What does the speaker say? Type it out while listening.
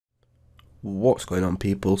What's going on,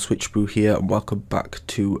 people? SwitchBrew here and welcome back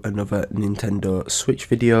to another Nintendo Switch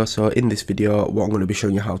video. So in this video what I'm going to be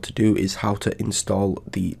showing you how to do is how to install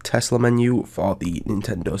the Tesla menu for the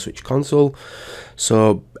Nintendo Switch console.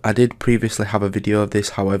 So I did previously have a video of this,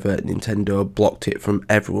 however Nintendo blocked it from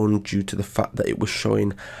everyone due to the fact that it was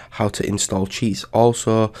showing how to install cheats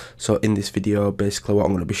also. So in this video basically what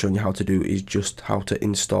I'm going to be showing you how to do is just how to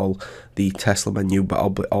install the Tesla menu, but I'll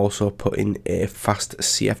be also putting a fast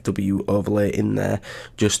CFW overlay in there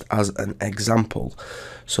just as an example.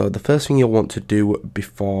 So the first thing you'll want to do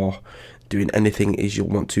before doing anything is you'll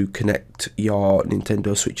want to connect your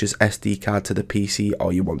Nintendo Switch's SD card to the PC,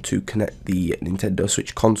 or you want to connect the Nintendo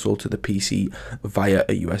Switch console to the PC via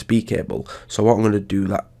a USB cable. So what I'm going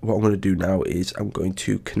to do now is I'm going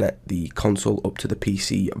to connect the console up to the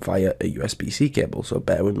PC via a USB-C cable. So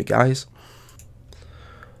bear with me, guys.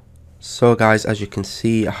 So guys, as you can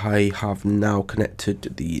see, I have now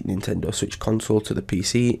connected the Nintendo Switch console to the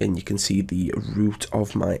PC, and you can see the root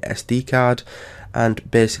of my SD card. And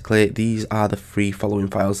basically these are the three following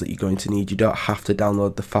files that you're going to need. You don't have to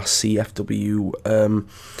download the fast CFW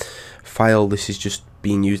file. This is just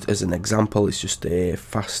being used as an example. It's just a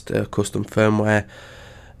fast custom firmware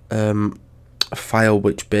file,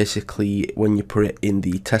 which basically when you put it in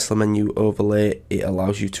the Tesla menu overlay, it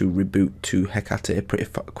allows you to reboot to Hecate pretty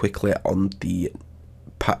quickly on the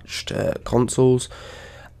patched consoles,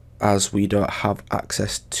 as we don't have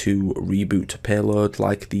access to reboot to payload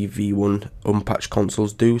like the V1 unpatched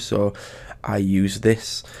consoles do. So I use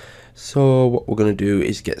this. So what we're going to do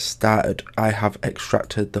is get started. I have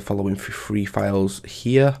extracted the following three files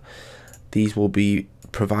here. These will be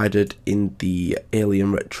provided in the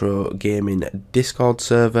Alien Retro Gaming Discord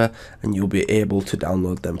server, and you'll be able to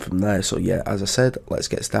download them from there. So yeah, as I said, let's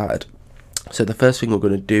get started. So the first thing we're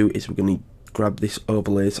going to do is we're going to grab this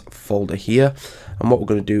overlays folder here, and what we're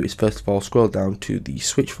going to do is first of all scroll down to the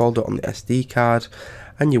Switch folder on the SD card,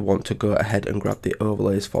 and you want to go ahead and grab the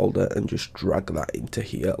overlays folder and just drag that into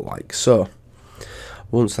here like so.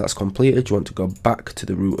 Once that's completed, you want to go back to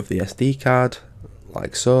the root of the SD card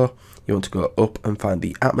like so. You want to go up and find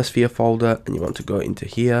the atmosphere folder, and you want to go into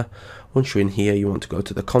here. Once you're in here, you want to go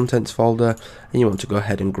to the contents folder, and you want to go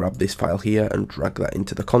ahead and grab this file here and drag that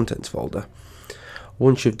into the contents folder.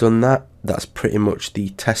 Once you've done that, that's pretty much the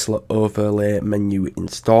Tesla overlay menu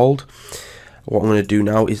installed. What I'm going to do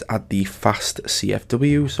now is add the fast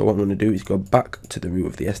CFW. So what I'm going to do is go back to the root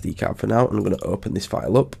of the SD card for now, and I'm going to open this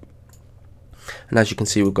file up. And as you can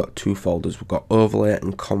see, we've got two folders. We've got overlay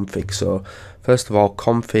and config. So first of all,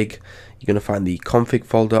 config, you're going to find the config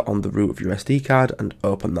folder on the root of your SD card and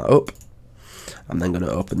open that up. I'm then going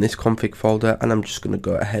to open this config folder, and I'm just going to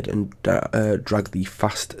go ahead and drag the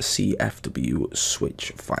fast CFW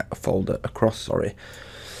switch folder across,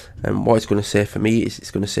 and what it's going to say for me is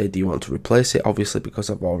it's going to say, do you want to replace it? Obviously, because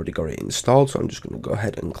I've already got it installed, so I'm just going to go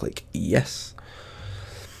ahead and click yes.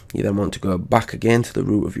 You then want to go back again to the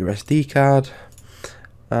root of your SD card,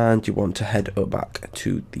 and you want to head back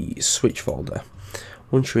to the Switch folder.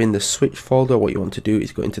 Once you're in the Switch folder, what you want to do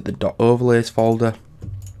is go into the .overlays folder,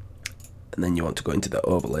 and then you want to go into the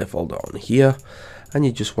overlay folder on here, and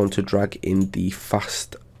you just want to drag in the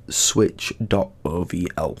fast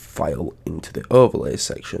switch.ovl file into the overlays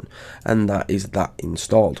section, and that is that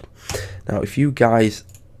installed. Now if you guys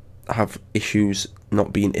have issues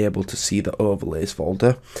not being able to see the overlays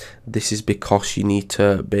folder, this is because you need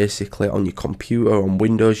to basically on your computer on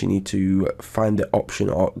Windows, you need to find the option,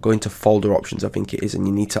 or go into folder options I think it is, and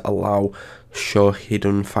you need to allow show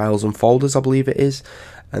hidden files and folders, I believe it is,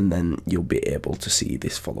 and then you'll be able to see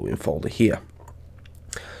this following folder here.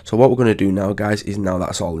 So what we're going to do now, guys, is now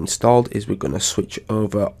that's all installed, is we're going to switch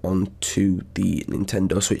over onto the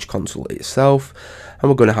Nintendo Switch console itself, and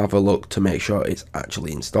we're going to have a look to make sure it's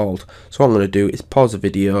actually installed. So what I'm going to do is pause the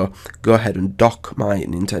video, go ahead and dock my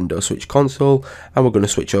Nintendo Switch console, and we're going to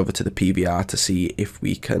switch over to the PVR to see if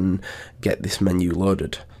we can get this menu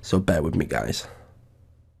loaded. So bear with me, guys.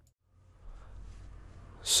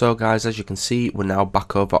 So guys, as you can see, we're now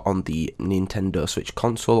back over on the Nintendo Switch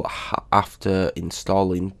console after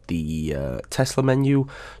installing the Tesla menu.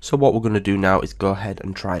 So what we're going to do now is go ahead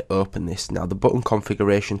and try open this. Now the button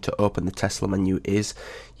configuration to open the Tesla menu is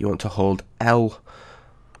you want to hold L,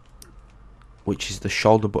 which is the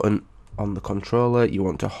shoulder button on the controller. You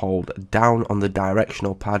want to hold down on the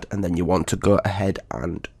directional pad, and then you want to go ahead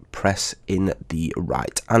and press in the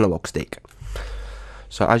right analog stick.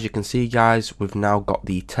 So as you can see, guys, we've now got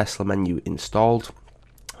the Tesla menu installed.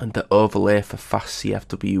 And the overlay for fast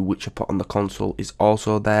CFW, which I put on the console, is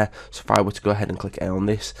also there. So if I were to go ahead and click A on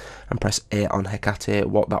this and press A on Hecate,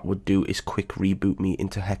 what that would do is quick reboot me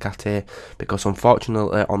into Hecate, because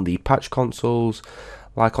unfortunately on the patch consoles,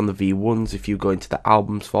 like on the V1s, if you go into the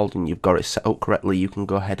albums folder and you've got it set up correctly, you can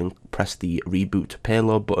go ahead and press the reboot to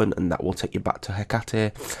payload button and that will take you back to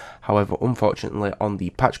Hecate. However, unfortunately on the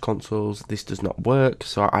patch consoles this does not work,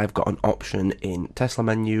 so I've got an option in Tesla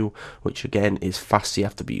menu, which again is fast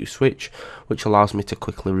CFW switch, which allows me to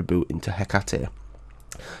quickly reboot into Hecate.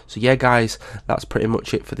 So yeah guys, that's pretty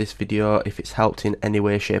much it for this video. If it's helped in any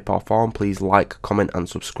way, shape or form, please like, comment and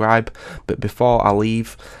subscribe. But before I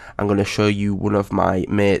leave, I'm going to show you one of my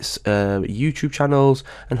mates' YouTube channels,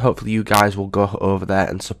 and hopefully you guys will go over there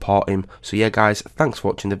and support him. So yeah guys, thanks for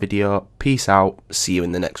watching the video, peace out, see you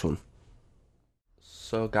in the next one.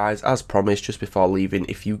 So guys, as promised, just before leaving,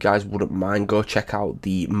 if you guys wouldn't mind, go check out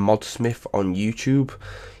TheModSmith on YouTube.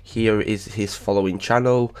 Here is his following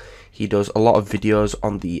channel. He does a lot of videos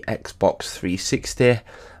on the Xbox 360,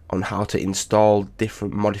 on how to install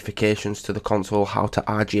different modifications to the console, how to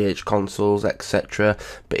RGH consoles, etc.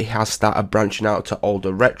 But he has started branching out to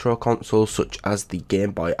older retro consoles such as the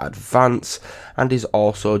Game Boy Advance, and he's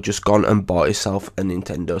also just gone and bought himself a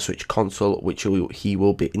Nintendo Switch console, which he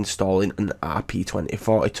will be installing an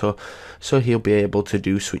RP2040 to, so he'll be able to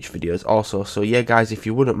do Switch videos also. So yeah guys, if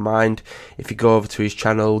you wouldn't mind, if you go over to his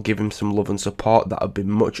channel, give him some love and support, that would be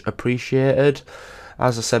much appreciated.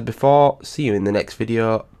 As I said before, see you in the next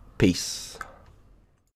video. Peace.